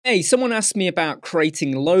Hey, someone asked me about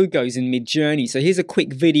creating logos in Midjourney, so here's a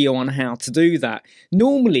quick video on how to do that.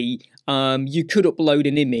 Normally, you could upload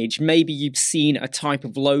an image. Maybe you've seen a type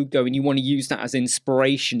of logo and you want to use that as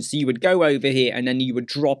inspiration. So you would go over here and then you would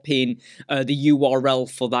drop in the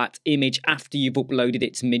URL for that image after you've uploaded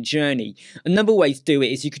it to Midjourney. Another way to do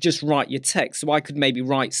it is you could just write your text. So I could maybe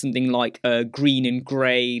write something like a green and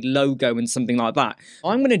grey logo and something like that.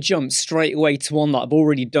 I'm going to jump straight away to one that I've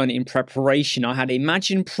already done in preparation. I had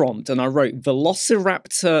Imagine Prompt and I wrote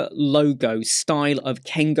Velociraptor logo style of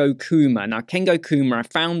Kengo Kuma. Now Kengo Kuma, I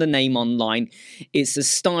found the name online. It's a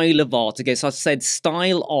style of art. Okay, so I said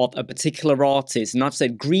style of a particular artist, and I've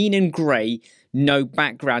said green and grey, no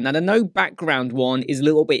background. Now the no background one is a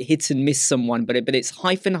little bit hit and miss someone, but it's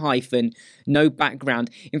hyphen, no background.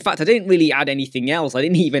 In fact, I didn't really add anything else. I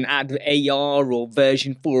didn't even add AR or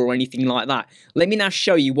version 4 or anything like that. Let me now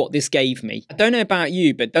show you what this gave me. I don't know about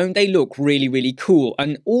you, but don't they look really, really cool?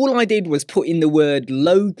 And all I did was put in the word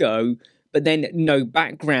logo, but then no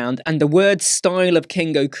background, and the word style of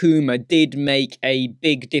Kengo Kuma did make a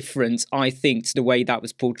big difference, I think, to the way that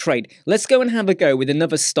was portrayed. Let's go and have a go with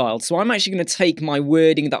another style. So I'm actually going to take my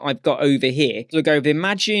wording that I've got over here. So we'll go with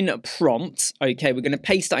Imagine Prompt. Okay, we're going to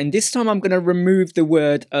paste that in. This time I'm going to remove the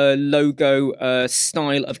word logo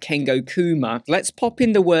style of Kengo Kuma. Let's pop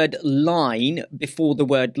in the word line before the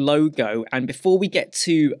word logo, and before we get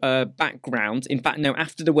to background, in fact, no,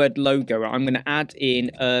 after the word logo, I'm going to add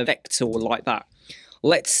in a vector like that.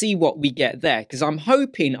 Let's see what we get there, because I'm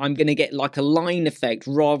hoping I'm going to get like a line effect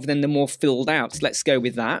rather than the more filled out. So let's go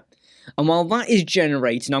with that. And while that is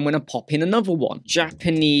generating, I'm going to pop in another one.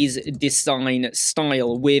 Japanese design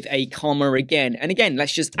style with a comma again. And again,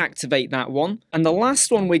 let's just activate that one. And the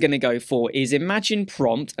last one we're going to go for is Imagine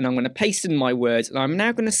Prompt. And I'm going to paste in my words. And I'm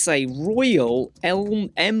now going to say Royal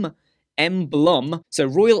emblem. So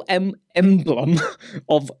Royal emblem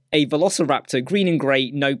of a Velociraptor, green and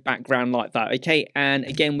grey, no background like that, okay? And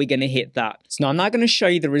again, we're going to hit that. So now I'm now going to show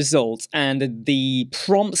you the results, and the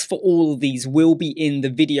prompts for all of these will be in the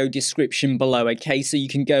video description below, okay? So you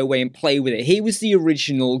can go away and play with it. Here was the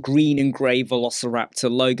original green and grey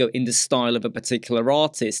Velociraptor logo in the style of a particular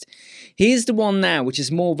artist. Here's the one now, which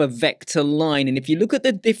is more of a vector line, and if you look at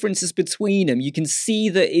the differences between them, you can see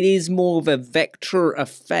that it is more of a vector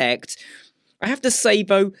effect. I have to say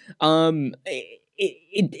though, they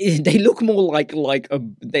look more like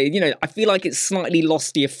I feel like it's slightly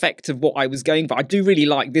lost the effect of what I was going for. I do really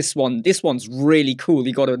like this one. This one's really cool,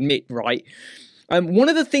 you got to admit, right? One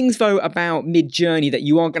of the things though about Midjourney that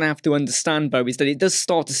you are going to have to understand though is that it does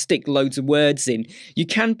start to stick loads of words in. You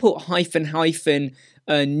can put hyphen,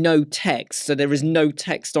 no text, so there is no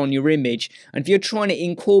text on your image, and if you're trying to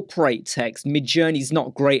incorporate text, Midjourney's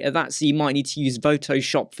not great at that, so you might need to use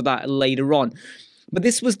Photoshop for that later on. But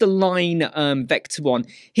this was the line vector one.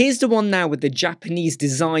 Here's the one now with the Japanese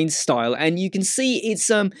design style, and you can see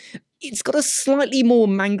it's got a slightly more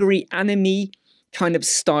manga anime kind of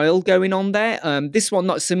style going on there. This one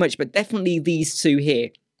not so much, but definitely these two here.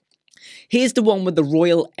 Here's the one with the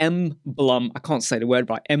royal emblem. I can't say the word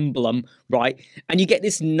right. Emblem, right? And you get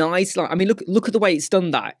this nice, like, I mean, look at the way it's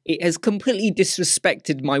done that. It has completely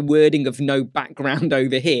disrespected my wording of no background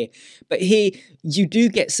over here. But here, you do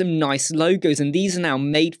get some nice logos, and these are now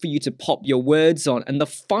made for you to pop your words on. And the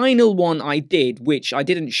final one I did, which I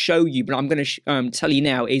didn't show you, but I'm going to tell you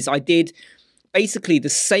now, is I did basically the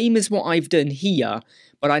same as what I've done here,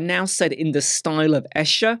 but I now said in the style of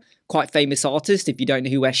Escher, quite famous artist, if you don't know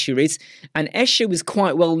who Escher is. And Escher was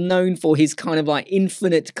quite well known for his kind of like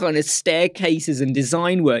infinite kind of staircases and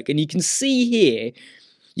design work. And you can see here,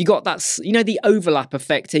 you got that, you know, the overlap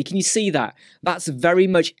effect here. Can you see that? That's very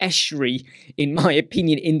much Escher-y, in my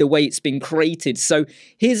opinion, in the way it's been created. So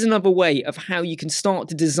here's another way of how you can start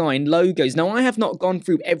to design logos. Now, I have not gone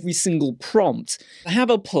through every single prompt. I have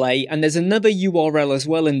a play, and there's another URL as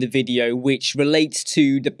well in the video, which relates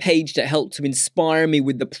to the page that helped to inspire me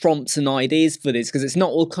with the prompts and ideas for this, because it's not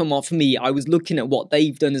all come off me. I was looking at what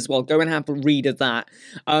they've done as well. Go and have a read of that.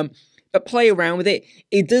 But play around with it.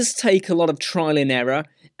 It does take a lot of trial and error.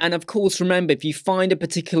 And of course, remember, if you find a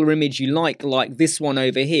particular image you like this one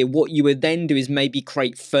over here, what you would then do is maybe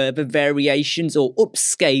create further variations or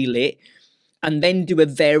upscale it, and then do a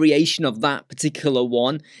variation of that particular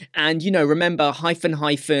one. And, you know, remember,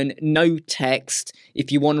 hyphen, no text,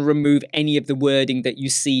 if you want to remove any of the wording that you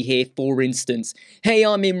see here, for instance. Hey,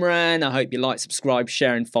 I'm Imran. I hope you like, subscribe,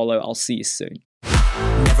 share, and follow. I'll see you soon.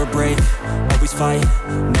 never break, always fight,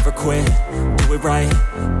 never quit, do it right,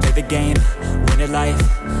 play the game, win it life,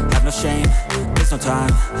 have no shame, there's no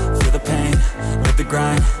time, feel the pain, live the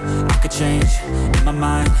grind, I could change, in my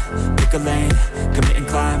mind, pick a lane, commit and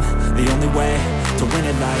climb, the only way to win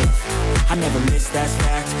it life, I never miss, that's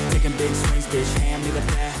fact, taking big swings, bitch, hand me the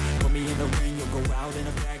bat, put me in the ring, you'll go out in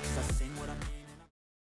a bag.